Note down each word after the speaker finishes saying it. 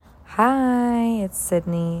Hi, it's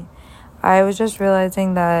Sydney. I was just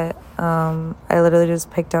realizing that I literally just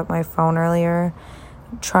picked up my phone earlier,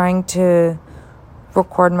 trying to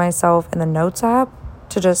record myself in the Notes app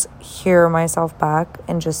to just hear myself back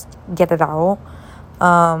and just get it out.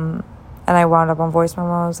 And I wound up on voice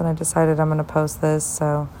memos, and I decided I'm going to post this,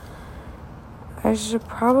 so I should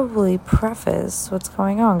probably preface what's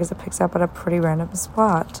going on because it picks up at a pretty random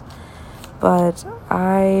spot. But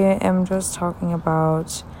I am just talking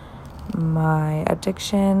about my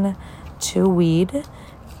addiction to weed,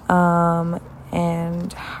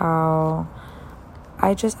 and how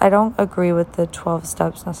I don't agree with the 12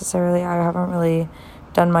 steps necessarily. I haven't really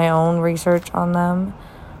done my own research on them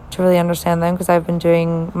to really understand them because I've been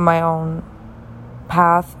doing my own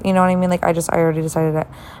path, you know what I mean? Like I already decided that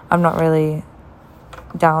I'm not really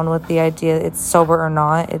down with the idea it's sober or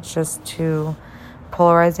not. It's just too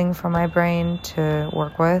polarizing for my brain to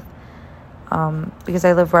work with, because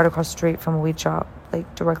I live right across the street from a weed shop,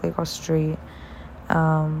 like directly across the street,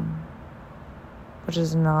 which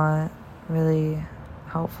is not really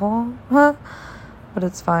helpful, but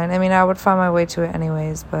it's fine. I mean, I would find my way to it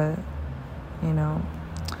anyways, but you know,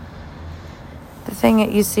 the thing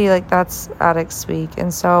that you see, like, that's addict speak.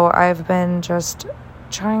 And so I've been just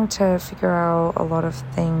trying to figure out a lot of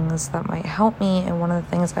things that might help me, and one of the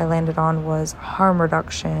things I landed on was harm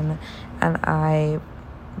reduction, and I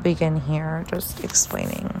begin here just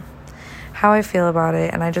explaining how I feel about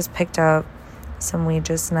it. And I just picked up some weed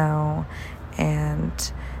just now, and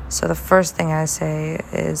so the first thing I say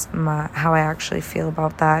is how I actually feel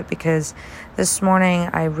about that, because this morning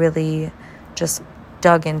I really just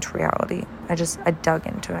dug into reality. I dug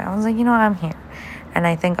into it. I was like, you know what, I'm here. And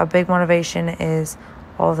I think a big motivation is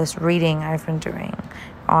all this reading I've been doing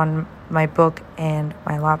on my book and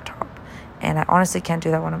my laptop. And I honestly can't do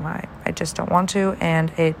that when I'm high. I just don't want to.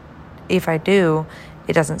 And if I do,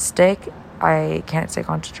 it doesn't stick. I can't stay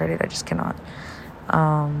concentrated. I just cannot.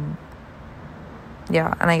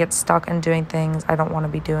 Yeah, and I get stuck in doing things I don't want to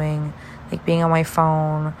be doing, like being on my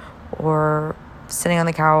phone or sitting on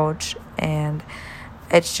the couch. And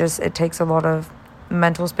it takes a lot of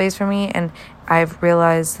mental space for me. And I've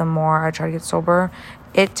realized the more I try to get sober,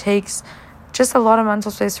 it takes just a lot of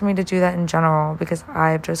mental space for me to do that in general, because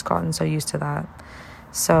I've just gotten so used to that.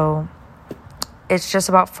 So it's just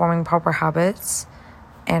about forming proper habits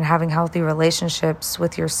and having healthy relationships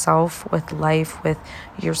with yourself, with life, with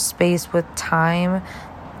your space, with time,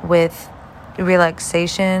 with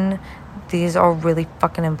relaxation. These are really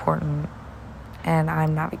fucking important, and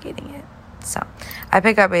I'm navigating it. So I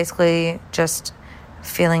pick up basically just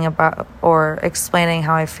feeling about, or explaining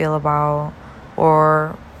how I feel about,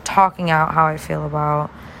 or talking out how I feel about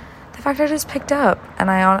the fact I just picked up, and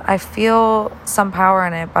I feel some power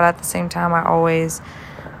in it, but at the same time I always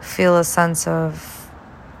feel a sense of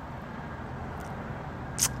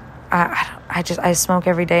I smoke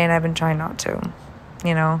every day, and I've been trying not to,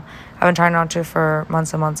 you know. I've been trying not to for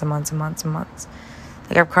months and months and months and months and months.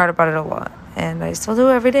 Like, I've cried about it a lot, and I still do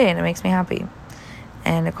it every day, and it makes me happy,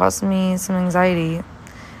 and it causes me some anxiety,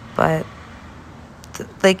 but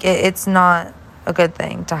it's not a good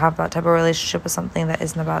thing to have that type of relationship with something that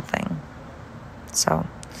isn't a bad thing. So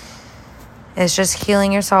it's just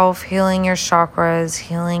healing yourself, healing your chakras,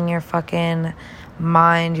 healing your fucking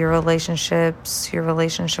mind, your relationships, your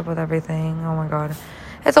relationship with everything. Oh my god,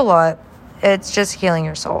 it's a lot. It's just healing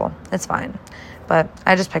your soul. It's fine. But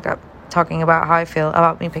I just picked up talking about how I feel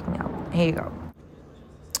about me picking up. Here you go.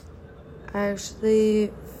 I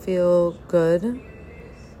actually feel good,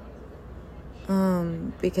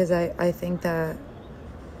 because I think that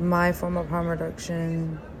my form of harm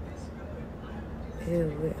reduction...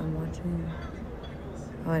 Ew, wait, I'm watching...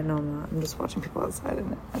 Oh, no, I'm not. I'm just watching people outside,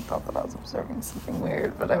 and I thought that I was observing something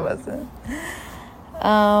weird, but I wasn't.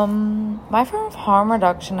 My form of harm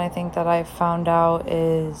reduction, I think that I found out,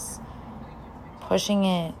 is pushing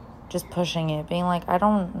it, being like, I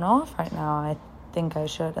don't know if right now I think I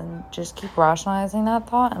should, and just keep rationalizing that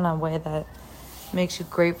thought in a way that makes you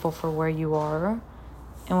grateful for where you are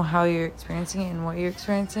and how you're experiencing it and what you're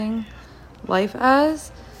experiencing life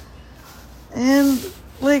as. And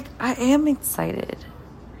like, I am excited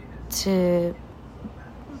to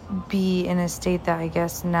be in a state that I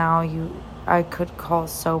guess now I could call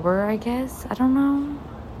sober, I guess. I don't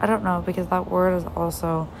know, because that word has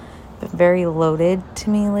also been very loaded to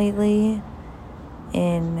me lately.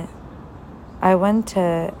 I went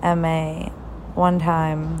to MA one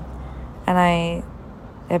time, and I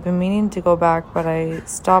have been meaning to go back, but I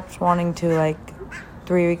stopped wanting to like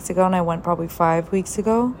 3 weeks ago, and I went probably 5 weeks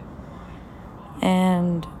ago.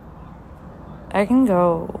 And I can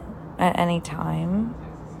go at any time.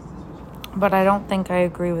 But I don't think I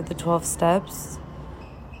agree with the 12 steps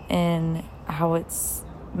and how it's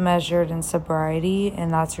measured in sobriety,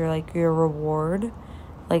 and that's your reward.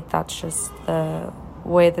 Like, that's just the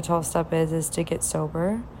way the 12 step is to get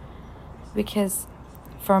sober. Because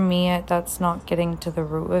for me, that's not getting to the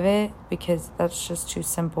root of it, because that's just too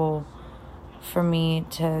simple for me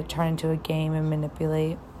to turn into a game and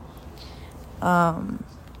manipulate.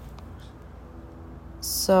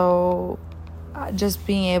 So just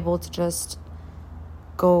being able to just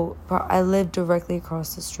go, I live directly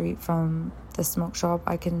across the street from the smoke shop.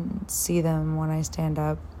 I can see them when I stand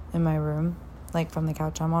up in my room, like from the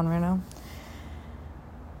couch I'm on right now.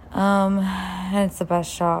 And it's the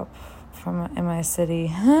best shop in my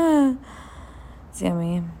city. It's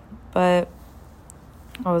yummy. But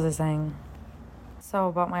what was I saying? So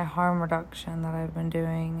about my harm reduction that I've been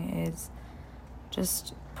doing is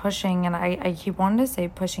just pushing, and I keep wanting to say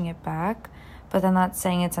pushing it back, but then that's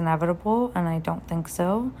saying it's inevitable, and I don't think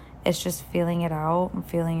so. It's just feeling it out and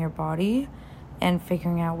feeling your body and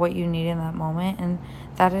figuring out what you need in that moment. And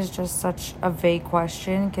that is just such a vague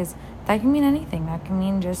question, because that can mean anything. That can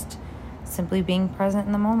mean just simply being present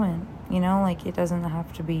in the moment. Like, it doesn't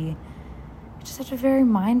have to be, you just have to be very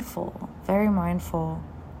mindful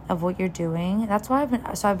of what you're doing. That's why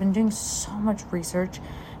I've been doing so much research,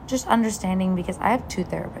 just understanding, because I have 2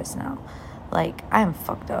 therapists now. Like, I am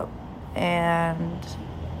fucked up, and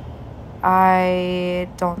I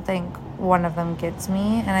don't think one of them gets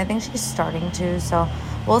me, and I think she's starting to, so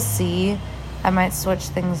we'll see. I might switch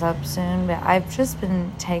things up soon, but I've just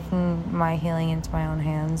been taking my healing into my own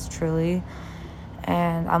hands, truly,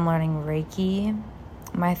 and I'm learning Reiki.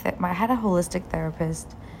 I had a holistic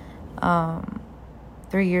therapist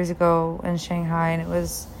 3 years ago in Shanghai, and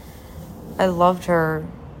I loved her,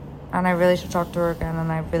 and I really should talk to her again,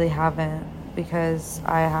 and I really haven't, because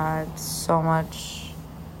I had so much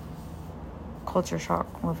culture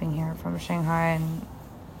shock moving here from Shanghai, and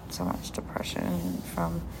so much depression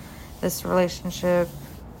from this relationship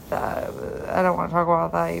that I don't want to talk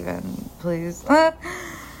about that even, please.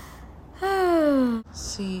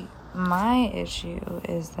 See, my issue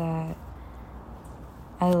is that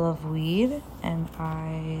I love weed, and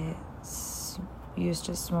I used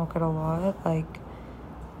to smoke it a lot.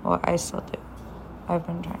 I still do. I've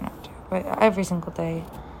been trying not to, but every single day,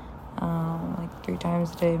 3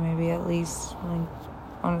 times a day, maybe at least.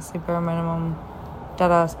 Honestly, bare minimum,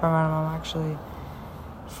 deadass bare minimum, actually,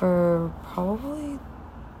 for probably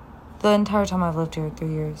the entire time I've lived here, 3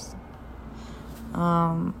 years.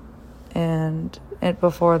 And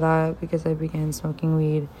before that, because I began smoking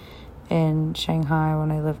weed in Shanghai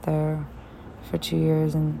when I lived there for 2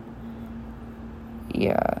 years, and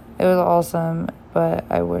yeah, it was awesome, but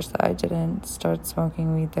I wish that I didn't start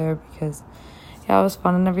smoking weed there, because yeah, it was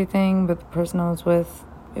fun and everything, but the person I was with,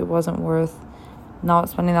 it wasn't worth not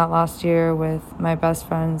spending that last year with my best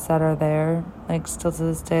friends that are there, still to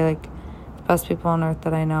this day, the best people on earth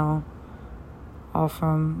that I know, all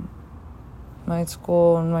from my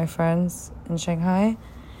school and my friends in Shanghai.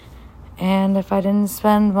 And if I didn't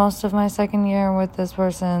spend most of my second year with this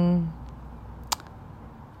person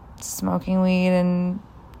smoking weed in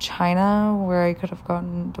China, where I could have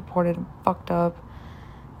gotten deported and fucked up,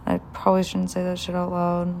 I probably shouldn't say that shit out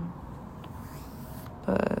loud,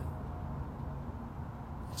 but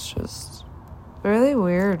it's just really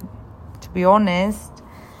weird, to be honest.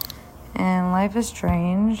 And life is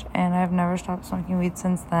strange, and I've never stopped smoking weed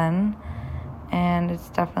since then, and it's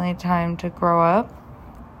definitely time to grow up.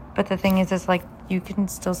 But the thing is, you can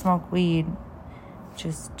still smoke weed,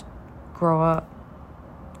 just grow up.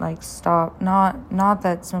 Stop. Not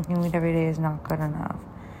that smoking weed every day is not good enough.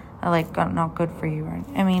 Not good for you, right?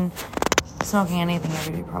 I mean, smoking anything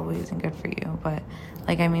every day probably isn't good for you, but,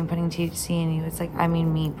 putting THC in you, it's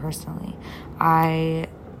me personally. I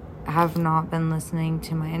have not been listening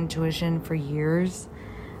to my intuition for years.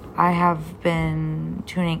 I have been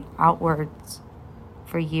tuning outwards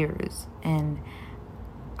for years, and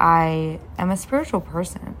I am a spiritual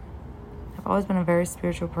person. I've always been a very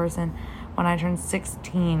spiritual person. When I turned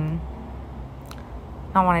 16,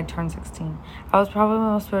 not when I turned 16, I was probably the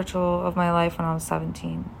most spiritual of my life when I was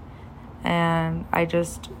 17. And I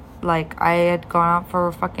just, I had gone out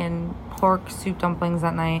for fucking pork soup dumplings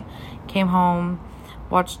that night, came home,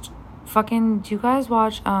 watched do you guys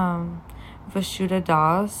watch Vashuda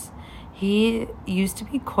Das? He used to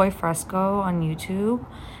be Koi Fresco on YouTube,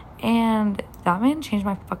 and that man changed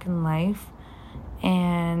my fucking life.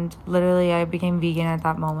 And literally, I became vegan at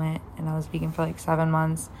that moment, and I was vegan for 7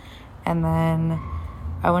 months. And then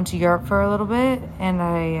I went to Europe for a little bit, and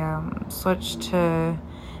I switched to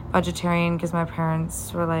vegetarian because my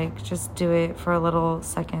parents were like, just do it for a little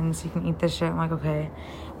second so you can eat this shit. I'm like, okay.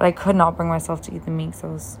 But I could not bring myself to eat the meat because it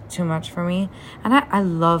was too much for me. And I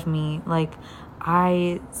love meat. Like,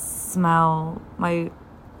 I smell my...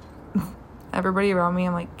 everybody around me,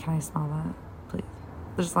 I'm like, can I smell that? Please.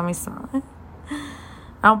 Just let me smell it.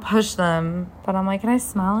 I don't push them, but I'm like, can I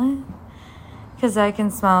smell it? Because I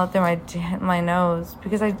can smell it through my nose.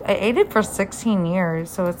 Because I ate it for 16 years.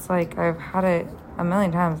 So it's like, I've had it a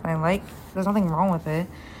million times. And there's nothing wrong with it.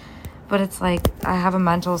 But it's like, I have a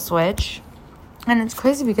mental switch. And it's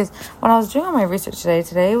crazy because when I was doing all my research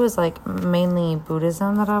today was like mainly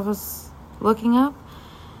Buddhism that I was looking up.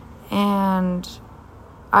 And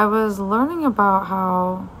I was learning about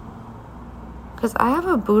how, because I have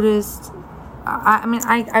a Buddhist,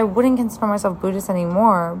 I wouldn't consider myself Buddhist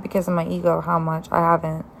anymore because of my ego, how much I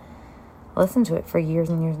haven't listened to it for years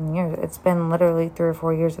and years and years. It's been literally 3 or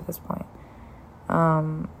 4 years at this point.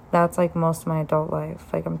 That's like most of my adult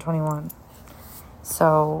life. Like, I'm 21.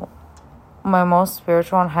 So my most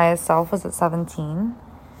spiritual and highest self was at 17.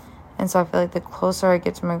 And so I feel like the closer I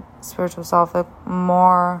get to my spiritual self, the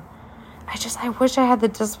more... I wish I had the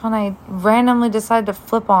discipline I randomly decided to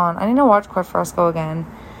flip on. I need to watch Quid Fresco again.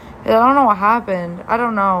 I don't know what happened. I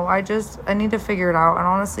don't know. I need to figure it out. And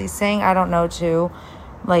honestly, saying I don't know too,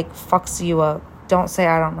 like, fucks you up. Don't say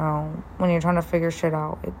I don't know when you're trying to figure shit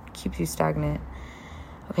out. It keeps you stagnant.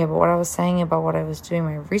 Okay, but what I was saying about what I was doing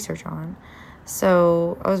my research on.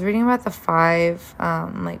 So I was reading about the 5,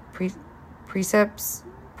 precepts,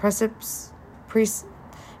 PERCEPTS,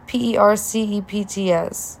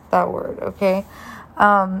 that word, okay,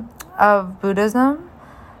 of Buddhism,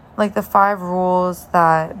 like the 5 rules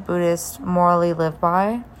that Buddhists morally live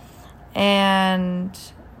by. And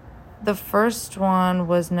the first one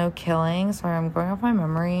was no killing. Sorry, I'm going off my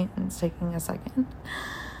memory and it's taking a second.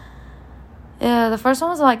 Yeah, the first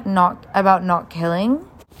one was like not killing.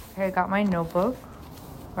 Okay, I got my notebook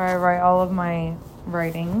where I write all of my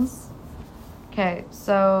writings. Okay,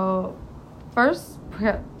 so first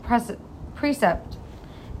precept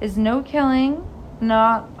is no killing,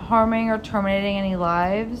 not harming or terminating any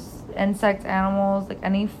lives, insects, animals, like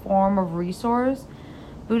any form of resource.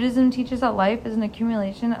 Buddhism teaches that life is an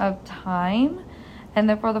accumulation of time, and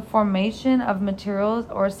therefore the formation of materials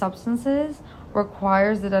or substances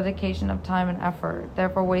requires the dedication of time and effort.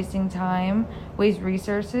 Therefore, wasting time wastes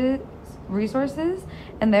resources,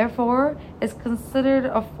 and therefore is considered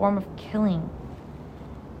a form of killing.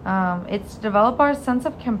 It's to develop our sense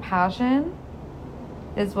of compassion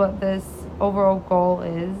is what this overall goal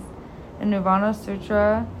is. And Nirvana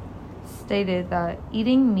Sutra stated that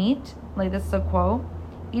eating meat, like this is a quote,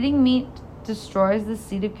 eating meat destroys the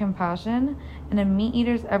seed of compassion, and a meat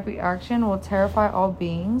eater's every action will terrify all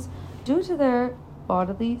beings due to their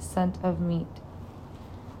bodily scent of meat.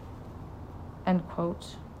 End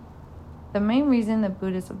quote. The main reason that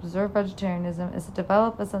Buddhists observe vegetarianism is to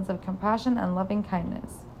develop a sense of compassion and loving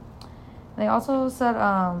kindness. They also said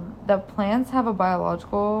that plants have a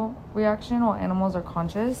biological reaction while animals are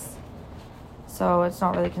conscious. So it's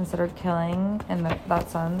not really considered killing in that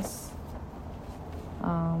sense.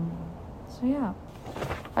 So yeah.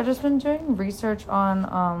 I've just been doing research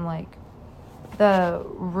on like the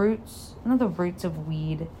roots, not the roots of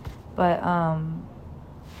weed, but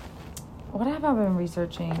what have I been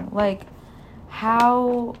researching? Like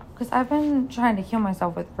how, because I've been trying to heal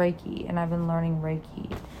myself with Reiki, and I've been learning Reiki.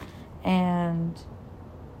 And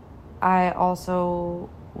I also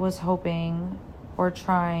was hoping or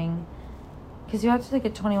trying, because you have to take a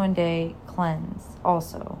 21-day cleanse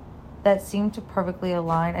also. That seemed to perfectly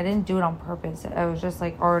align. I didn't do it on purpose. I was just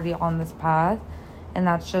like already on this path. And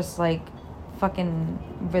that's just like fucking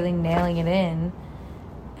really nailing it in.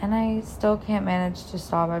 And I still can't manage to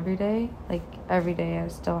stop every day. Like every day I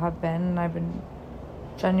still have been. And I've been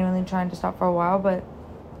genuinely trying to stop for a while. But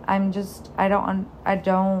I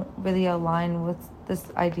don't really align with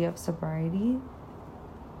this idea of sobriety.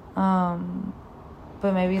 But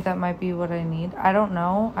maybe that might be what I need. I don't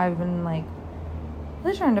know. I've been like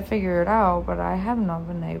really trying to figure it out, but I have not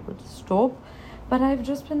been able to stop. But I've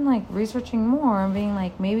just been like researching more and being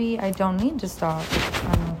like, maybe I don't need to stop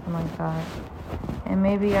or something like that. And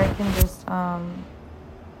maybe I can just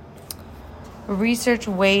research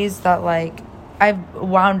ways that like I've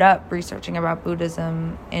wound up researching about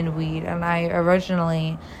Buddhism and weed, and I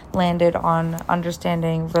originally landed on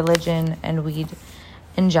understanding religion and weed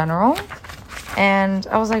in general. And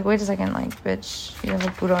I was like, wait a second, like, bitch, you have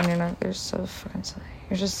a Buddha on your neck. You're so fucking silly.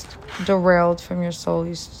 You're just derailed from your soul,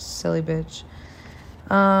 you silly bitch.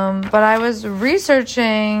 But I was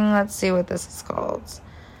researching, let's see what this is called.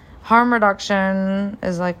 Harm reduction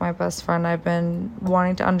is like my best friend. I've been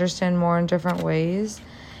wanting to understand more in different ways.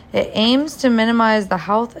 It aims to minimize the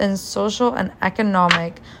health and social and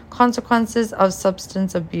economic consequences of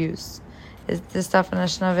substance abuse. Is this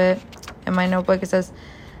definition of it. In my notebook, it says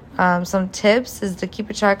some tips is to keep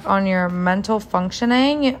a check on your mental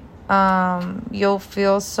functioning. You'll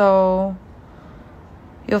feel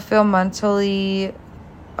mentally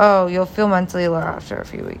low after a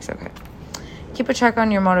few weeks. Okay. Keep a check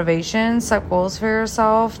on your motivation. Set goals for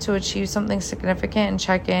yourself to achieve something significant and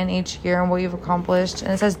check in each year on what you've accomplished.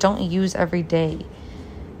 And it says don't use every day.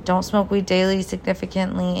 Don't smoke weed daily.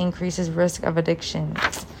 Significantly increases risk of addiction.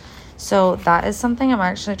 So that is something I'm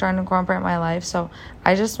actually trying to incorporate in my life. So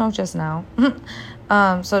I just smoked just now.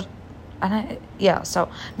 I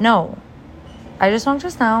just smoked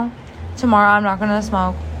just now. Tomorrow I'm not going to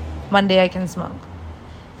smoke. Monday I can smoke.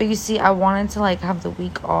 But you see, I wanted to have the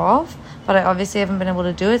week off, but I obviously haven't been able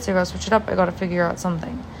to do it. So I got to switch it up. I got to figure out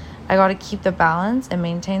something. I got to keep the balance and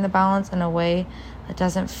maintain the balance in a way that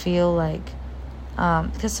doesn't feel like,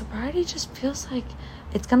 because sobriety just feels like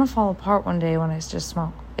it's going to fall apart one day when I just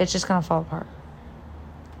smoke. It's just going to fall apart.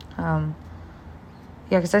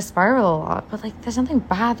 Because I spiral a lot, but there's nothing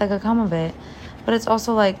bad that could come of it. But it's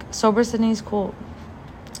also sober Sydney's cool.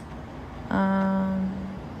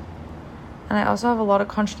 And I also have a lot of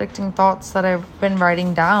contradicting thoughts that I've been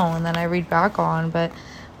writing down and then I read back on. But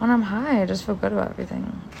when I'm high, I just feel good about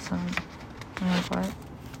everything. So, I'm what.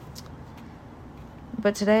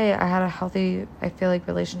 But today, I had a healthy, I feel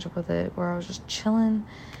relationship with it where I was just chilling.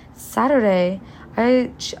 Saturday, I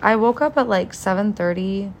woke up at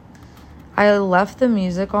 7:30. I left the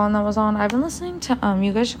music on that was on. I've been listening to,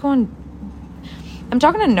 you guys should go and, I'm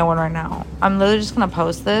talking to no one right now. I'm literally just going to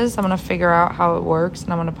post this. I'm going to figure out how it works,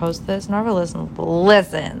 and I'm going to post this. Whoever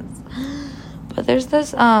listens. But there's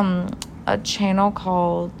this, a channel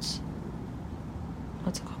called,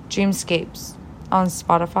 what's it called? Dreamscapes on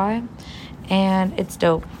Spotify. And it's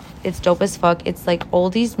dope. It's dope as fuck. It's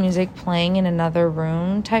oldies music playing in another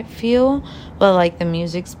room type feel. But the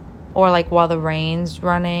music's, or while the rain's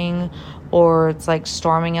running, or it's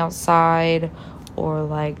storming outside, or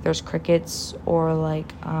there's crickets, or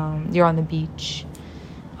you're on the beach.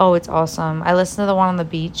 Oh, it's awesome. I listened to the one on the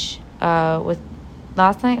beach with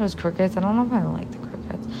last night. It was crickets. I don't know if I like the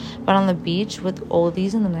crickets, but on the beach with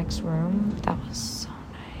oldies in the next room, that was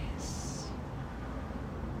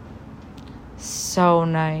so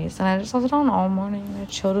nice. And I just left it on all morning. I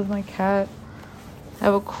chilled with my cat. I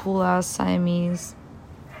have a cool ass Siamese.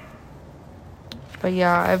 But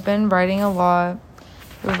yeah, I've been writing a lot.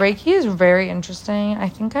 Reiki is very interesting. I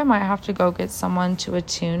think I might have to go get someone to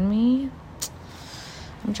attune me.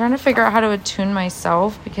 I'm trying to figure out how to attune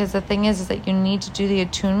myself, because the thing is that you need to do the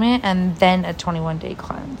attunement and then a 21-day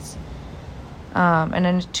cleanse. And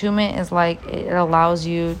an attunement is it allows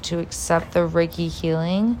you to accept the Reiki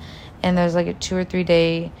healing, and there's a 2 or 3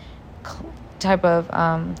 day type of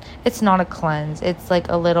it's not a cleanse. It's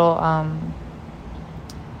a little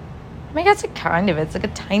it's it's a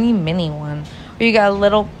tiny mini one. Or you got a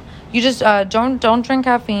little, you just don't drink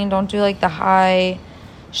caffeine, don't do the high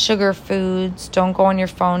sugar foods, don't go on your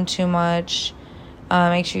phone too much.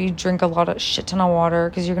 Make sure you drink a lot of shit ton of water,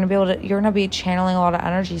 because you're gonna be channeling a lot of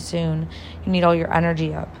energy soon. You need all your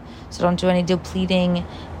energy up. So don't do any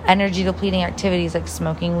energy depleting activities like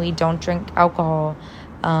smoking weed. Don't drink alcohol.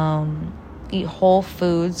 Eat whole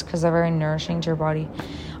foods, because they're very nourishing to your body.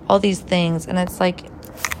 All these things. And it's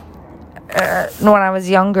when I was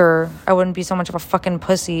younger, I wouldn't be so much of a fucking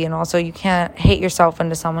pussy. And also, you can't hate yourself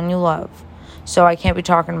into someone you love. So I can't be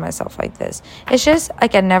talking to myself like this. It's just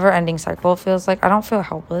a never-ending cycle. It feels I don't feel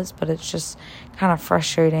helpless, but it's just kind of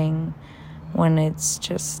frustrating when it's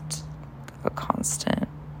just a constant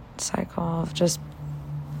cycle of just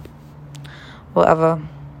whatever.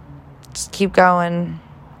 Just keep going.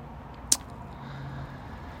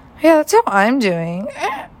 Yeah, that's how I'm doing.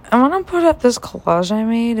 I want to put up this collage I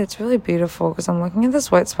made. It's really beautiful, because I'm looking at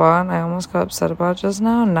this white spot and I almost got upset about it just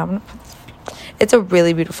now. And now I'm going to put this. It's a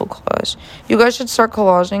really beautiful collage. You guys should start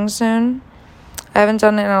collaging soon. I haven't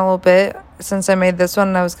done it in a little bit since I made this one,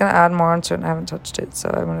 and I was going to add more onto it and I haven't touched it. So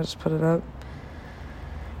I'm going to just put it up.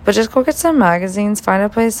 But just go get some magazines. Find a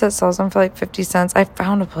place that sells them for 50 cents. I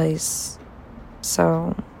found a place.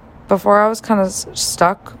 So before I was kind of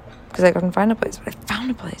stuck, because I couldn't find a place, but I found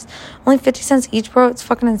a place. Only 50 cents each, bro. It's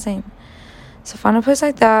fucking insane. So find a place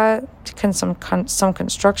like that. Some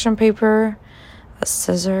construction paper, a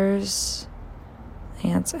scissors,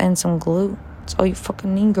 and some glue. That's all you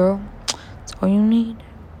fucking need, girl. That's all you need.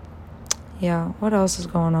 Yeah, what else is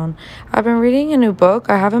going on? I've been reading a new book.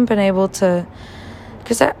 I haven't been able to,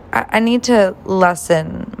 because I need to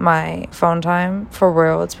lessen my phone time for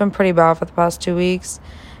real. It's been pretty bad for the past 2 weeks.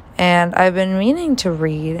 And I've been meaning to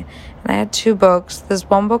read. And I had 2 books. This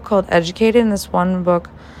one book called Educated, and this one book,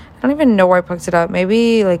 I don't even know where I picked it up.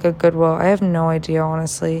 Maybe like a Goodwill. I have no idea,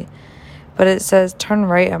 honestly. But it says, turn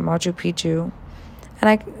right at Machu Picchu.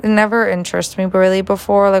 And it never interested me really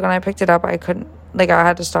before. Like, when I picked it up, I couldn't, like, I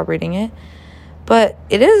had to stop reading it. But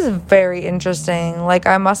it is very interesting. Like,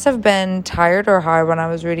 I must have been tired or high when I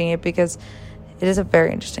was reading it, because it is a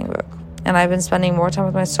very interesting book. And I've been spending more time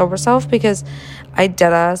with my sober self, because I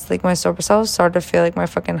deadass, like, my sober self started to feel like my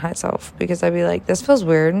fucking high self, because I'd be like, this feels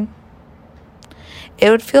weird. It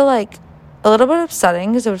would feel like a little bit upsetting,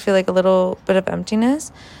 because it would feel like a little bit of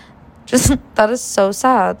emptiness. Just, that is so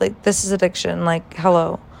sad. Like, this is addiction. Like,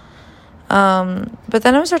 hello. But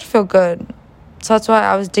then it would start to feel good. So that's why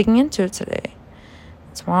I was digging into it today.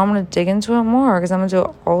 Tomorrow I'm going to dig into it more, because I'm going to do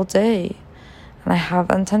it all day. And I have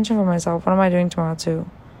intention for myself. What am I doing tomorrow too?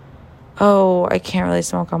 Oh, I can't really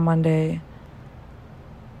smoke on Monday.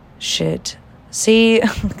 Shit. See?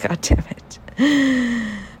 God damn it.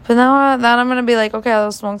 But now that I'm going to be like, okay,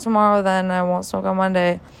 I'll smoke tomorrow, then I won't smoke on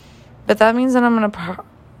Monday. But that means that I'm going to...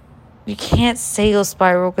 You can't say you'll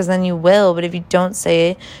spiral, because then you will. But if you don't say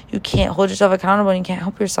it, you can't hold yourself accountable, and you can't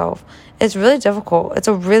help yourself. It's really difficult. It's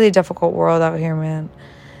a really difficult world out here, man.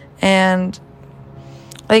 And,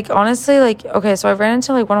 like, honestly, like, okay, so I ran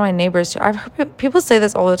into, like, one of my neighbors, too. I've heard people say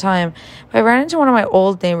this all the time. But I ran into one of my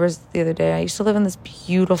old neighbors the other day. I used to live in this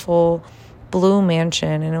beautiful blue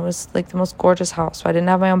mansion, and it was, like, the most gorgeous house. So I didn't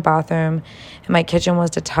have my own bathroom, and my kitchen was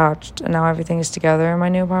detached, and now everything is together in my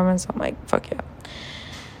new apartment. So I'm like, fuck yeah.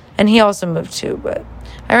 And he also moved too, but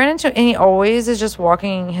I ran into, and he always is just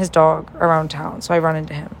walking his dog around town, so I run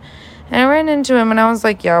into him. And I ran into him, and I was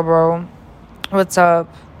like, yeah, bro, what's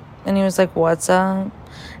up? And he was like, what's up?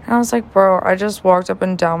 And I was like, bro, I just walked up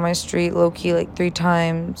and down my street low-key like 3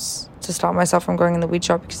 times to stop myself from going in the weed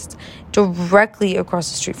shop, because it's directly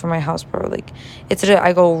across the street from my house, bro. Like,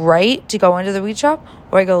 I go right to go into the weed shop,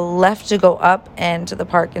 or I go left to go up and to the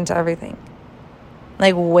park and to everything.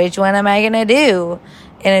 Like, which one am I gonna do?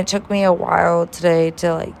 And it took me a while today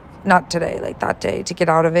to, like, not today, like that day, to get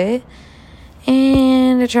out of it.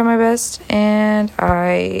 And I tried my best, and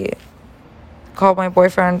I called my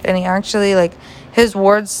boyfriend, and he actually, like, his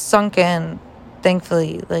words sunk in,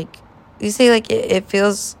 thankfully. Like, you see, like, it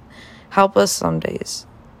feels helpless some days.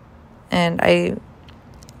 And I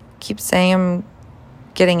keep saying I'm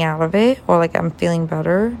getting out of it, or, like, I'm feeling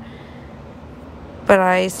better. But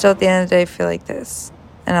I still, at the end of the day, feel like this.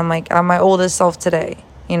 And I'm like, I'm my oldest self today,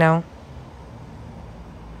 you know?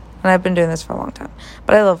 And I've been doing this for a long time.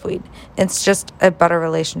 But I love weed. It's just a better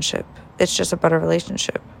relationship. It's just a better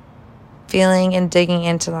relationship. Feeling and digging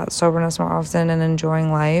into that soberness more often and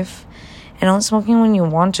enjoying life. And not smoking when you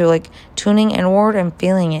want to. Like, tuning inward and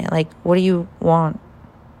feeling it. Like, what do you want?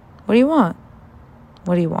 What do you want?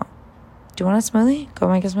 What do you want? Do you want a smoothie? Go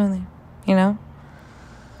make a smoothie. You know?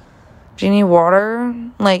 Do you need water?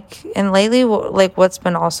 Like, and lately, like, what's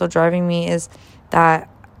been also driving me is that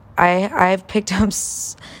I've picked up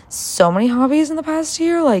so many hobbies in the past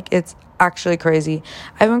year. Like, it's actually crazy.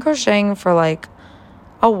 I've been crocheting for, like,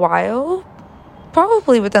 a while.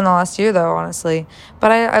 Probably within the last year, though, honestly.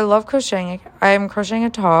 But I love crocheting. I'm crocheting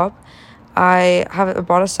a top. I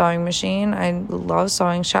bought a sewing machine. I love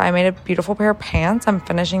sewing shit. I made a beautiful pair of pants. I'm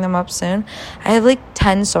finishing them up soon. I have, like,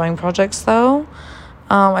 10 sewing projects, though.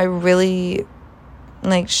 I really,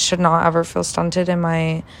 like, should not ever feel stunted in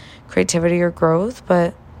my creativity or growth,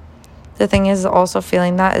 but the thing is, also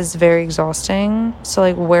feeling that is very exhausting. So,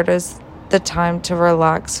 like, where does the time to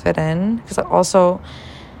relax fit in? Because I also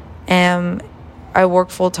I work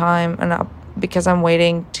full-time, and because I'm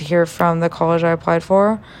waiting to hear from the college I applied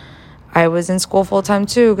for, I was in school full-time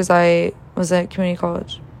too, because I was at community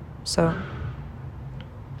college. So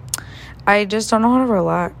I just don't know how to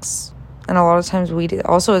relax. And a lot of times weed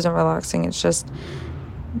also isn't relaxing. It's just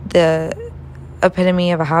the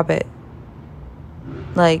epitome of a habit.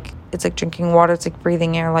 Like, it's like drinking water. It's like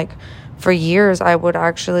breathing air. Like, for years, I would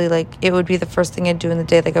actually, like, it would be the first thing I'd do in the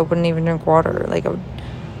day. Like, I wouldn't even drink water.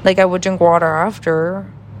 I would drink water after,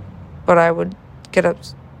 but I would get up.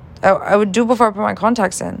 I would do before I put my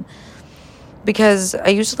contacts in. Because I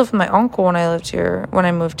used to live with my uncle when I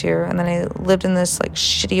moved here. And then I lived in this, like,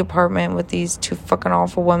 shitty apartment with these 2 fucking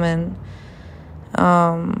awful women.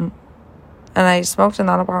 And I smoked in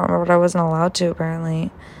that apartment, but I wasn't allowed to,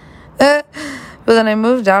 apparently. But then I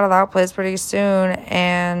moved out of that place pretty soon,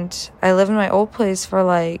 and I lived in my old place for,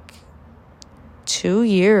 like, 2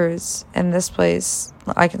 years. In this place,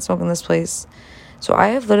 I can smoke in this place. So I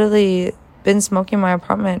have literally been smoking in my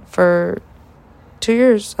apartment for 2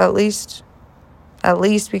 years at least,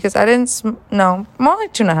 because I didn't, no, more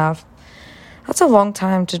like 2.5. That's a long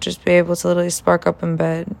time to just be able to literally spark up in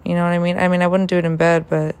bed. You know what I mean? I mean, I wouldn't do it in bed,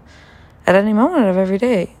 but at any moment of every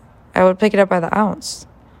day, I would pick it up by the ounce.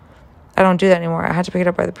 I don't do that anymore. I had to pick it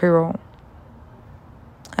up by the pre-roll.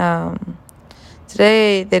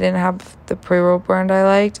 Today, they didn't have the pre-roll brand I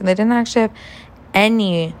liked, and they didn't actually have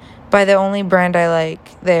any by the only brand I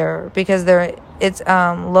like there, because it's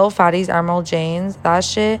Lil Fatty's Emerald Janes. That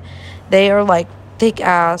shit, they are like thick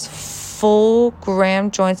ass, full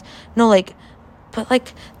gram joints. No, like, but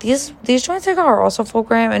like these joints I got are also full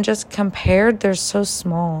gram, and just compared, they're so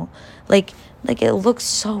small. Like it looks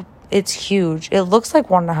so, it's huge. It looks like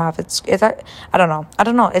 1.5. It's I don't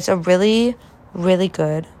know. It's a really, really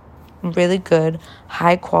good,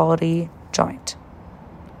 high quality joint,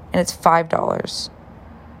 and it's $5,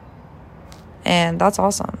 and that's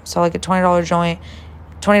awesome. So like a $20 joint,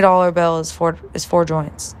 $20 bill is four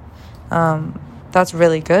joints. That's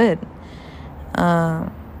really good.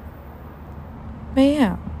 But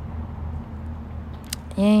yeah.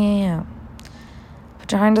 But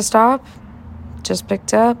trying to stop, just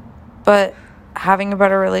picked up, but having a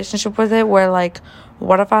better relationship with it, where like,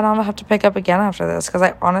 what if I don't have to pick up again after this? Because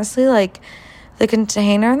I honestly, like, the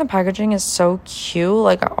container and the packaging is so cute.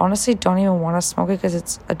 Like, I honestly don't even want to smoke it because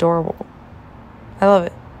it's adorable. I love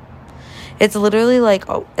it. It's literally like,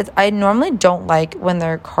 I normally don't like when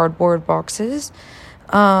they're cardboard boxes,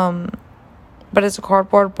 but it's a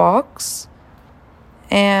cardboard box,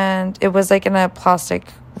 and it was like in a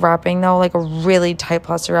plastic wrapping though, like a really tight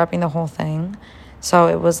plastic wrapping, the whole thing, so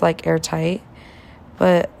it was like airtight.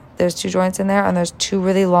 But there's 2 joints in there, and there's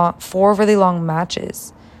 4 really long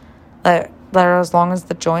matches that are as long as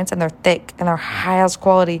the joints, and they're thick and they're high ass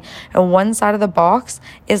quality. And one side of the box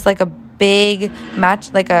is like a big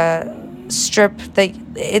match, like a strip that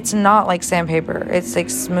it's not like sandpaper, it's like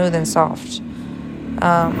smooth and soft,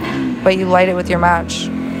 but you light it with your match.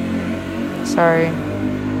 Sorry,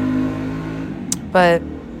 but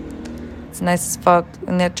it's nice as fuck,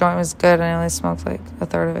 and that joint was good. I only smoked like a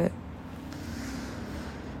third of it.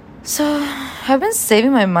 So I've been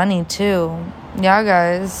saving my money too. Yeah,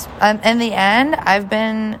 guys. In the end,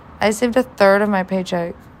 I saved a third of my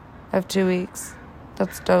paycheck of 2 weeks.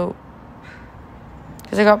 That's dope.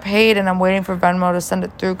 Because I got paid, and I'm waiting for Venmo to send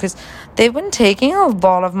it through, because they've been taking a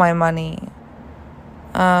lot of my money.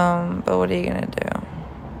 But what are you going to do?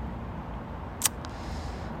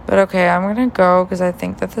 But okay, I'm going to go, because I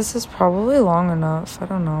think that this is probably long enough. I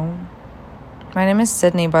don't know. My name is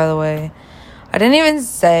Sydney, by the way. I didn't even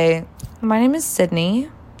say. My name is Sydney.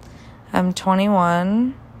 I'm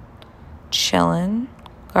 21. Chillin'.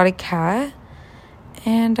 Got a cat.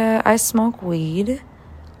 And I smoke weed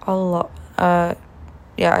a lot.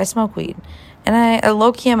 Yeah, I smoke weed. And I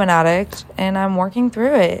low-key am an addict, and I'm working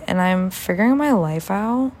through it, and I'm figuring my life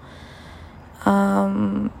out.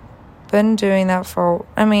 Been doing that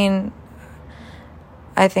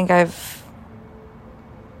I think I've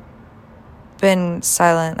been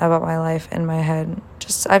silent about my life in my head.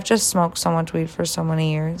 I've just smoked so much weed for so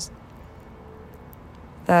many years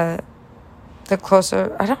that the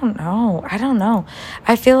closer, I don't know.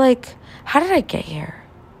 I feel like, how did I get here?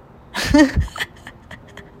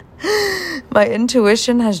 My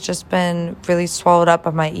intuition has just been really swallowed up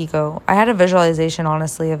by my ego. I had a visualization,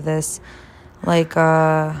 honestly, of this. Like,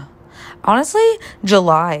 honestly,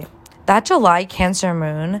 July. That July Cancer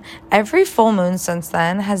moon, every full moon since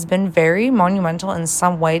then has been very monumental in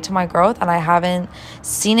some way to my growth, and I haven't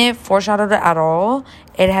seen it foreshadowed at all.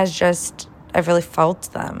 It has just, I've really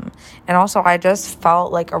felt them. And also, I just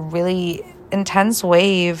felt like a really intense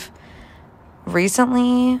wave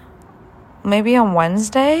recently, maybe on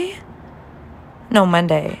Wednesday? No,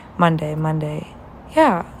 Monday. Yeah, Monday.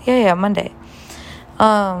 Yeah,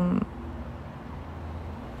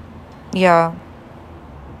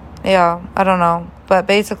 I don't know. But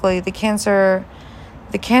basically, the Cancer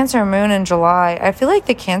moon in July, I feel like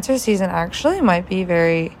the Cancer season actually might be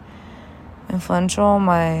very influential on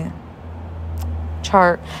my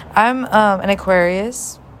chart. I'm an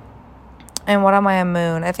Aquarius. And what am I, a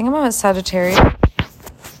moon? I think I'm a Sagittarius.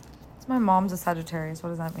 My mom's a Sagittarius. What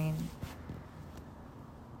does that mean?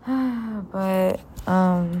 But,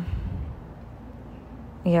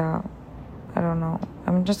 yeah, I don't know.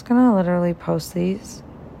 I'm just gonna literally post these.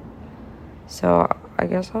 So I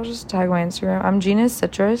guess I'll just tag my Instagram. I'm genus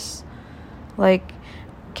Citrus, like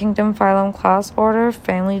kingdom, phylum, class, order,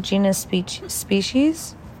 family, genus,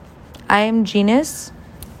 species. I am genus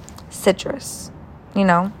Citrus,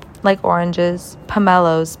 like oranges,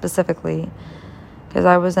 pomelos specifically, because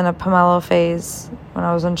I was in a pomelo phase when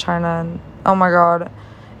I was in China, and oh my god,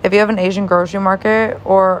 if you have an Asian grocery market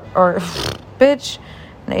or bitch,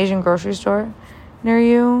 an Asian grocery store near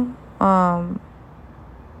you,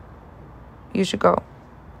 you should go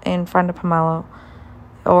and find a pomelo.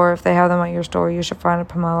 Or if they have them at your store, you should find a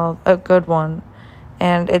pomelo, a good one.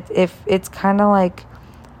 And it's kind of like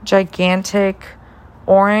gigantic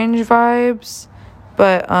orange vibes,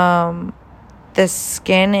 but the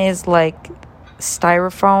skin is like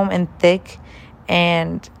styrofoam and thick,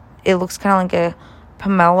 and it looks kind of like a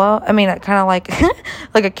pomelo. I mean, kind of like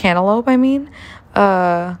like a cantaloupe. I mean,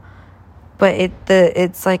 but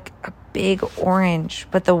it's like a big orange,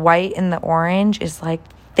 but the white in the orange is like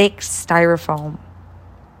thick styrofoam.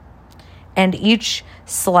 And each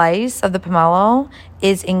slice of the pomelo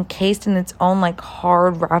is encased in its own like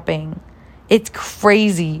hard wrapping. It's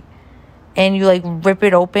crazy. And you like rip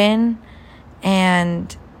it open,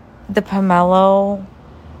 and the pomelo,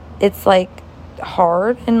 it's like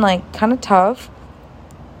hard and like kind of tough,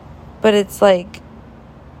 but it's like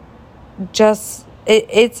just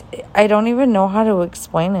it's I don't even know how to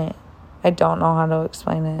explain it. I don't know how to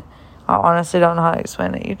explain it. I honestly don't know how to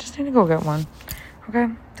explain it. You just need to go get one. Okay?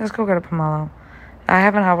 Let's go get a pomelo. I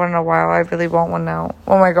haven't had one in a while. I really want one now.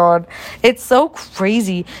 Oh my god. It's so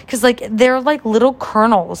crazy. Because, like, they're like little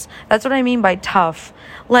kernels. That's what I mean by tough.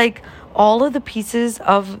 Like, all of the pieces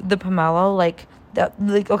of the pomelo,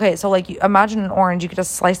 okay, so, like, you imagine an orange. You get a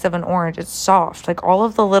slice of an orange. It's soft. Like, all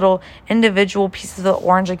of the little individual pieces of the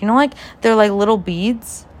orange, like, you know, like, they're like little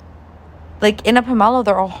beads. Like, in a pomelo,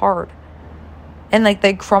 they're all hard. And, like,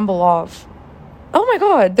 they crumble off. Oh my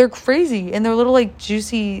god, they're crazy. And they're little, like,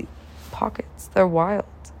 juicy pockets. They're wild.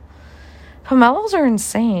 Pomelos are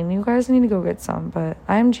insane. You guys need to go get some. But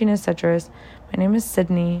I am Gina Citrus. My name is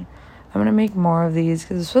Sydney. I'm going to make more of these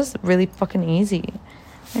because this was really fucking easy.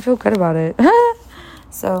 I feel good about it.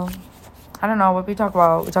 So, I don't know what we talk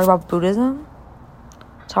about. We talked about Buddhism.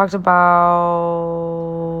 Talked about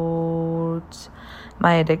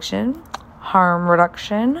my addiction. Harm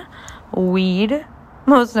reduction. Weed.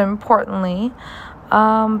 Most importantly,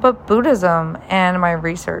 but Buddhism and my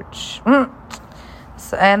research.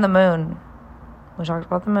 So, and the moon. We talked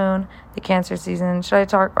about the moon, the Cancer season. I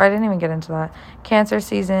didn't even get into that. Cancer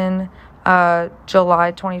season,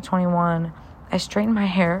 July 2021. I straightened my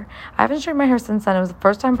hair. I haven't straightened my hair since then. It was the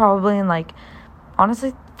first time probably in, like,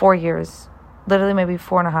 honestly, 4 years. Literally maybe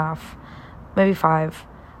 4.5. Maybe 5.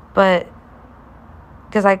 But,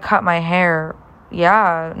 because I cut my hair.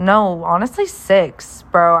 Yeah, no, honestly 6,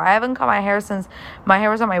 bro. I haven't cut my hair since my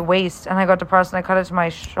hair was at my waist, and I got depressed, and I cut it to my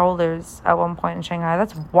shoulders at one point in Shanghai.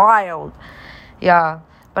 That's wild. Yeah,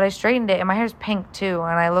 but I straightened it, and my hair's pink, too,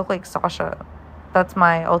 and I look like Sasha. That's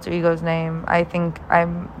my alter ego's name. I think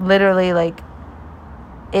I'm literally, like,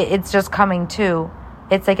 it's just coming, too.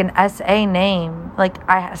 It's like an S.A. name. Like,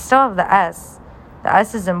 I still have the S. The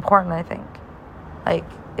S is important, I think. Like,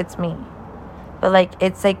 it's me. But, like,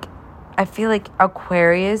 it's, like, I feel like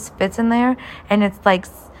Aquarius fits in there, and it's like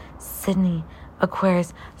Sydney,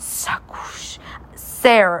 Aquarius, Sarah,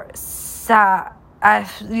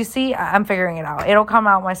 you see, I'm figuring it out. It'll come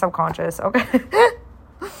out my subconscious, okay?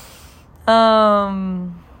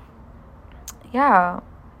 Yeah.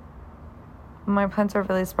 My plants are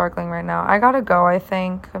really sparkling right now. I gotta go, I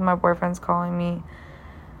think. My boyfriend's calling me.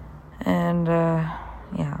 And,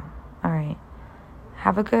 yeah. All right.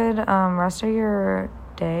 Have a good rest of your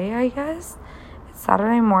day, I guess. It's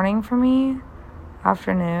Saturday morning for me.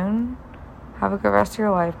 Afternoon. Have a good rest of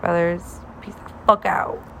your life, brothers. Peace the fuck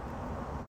out.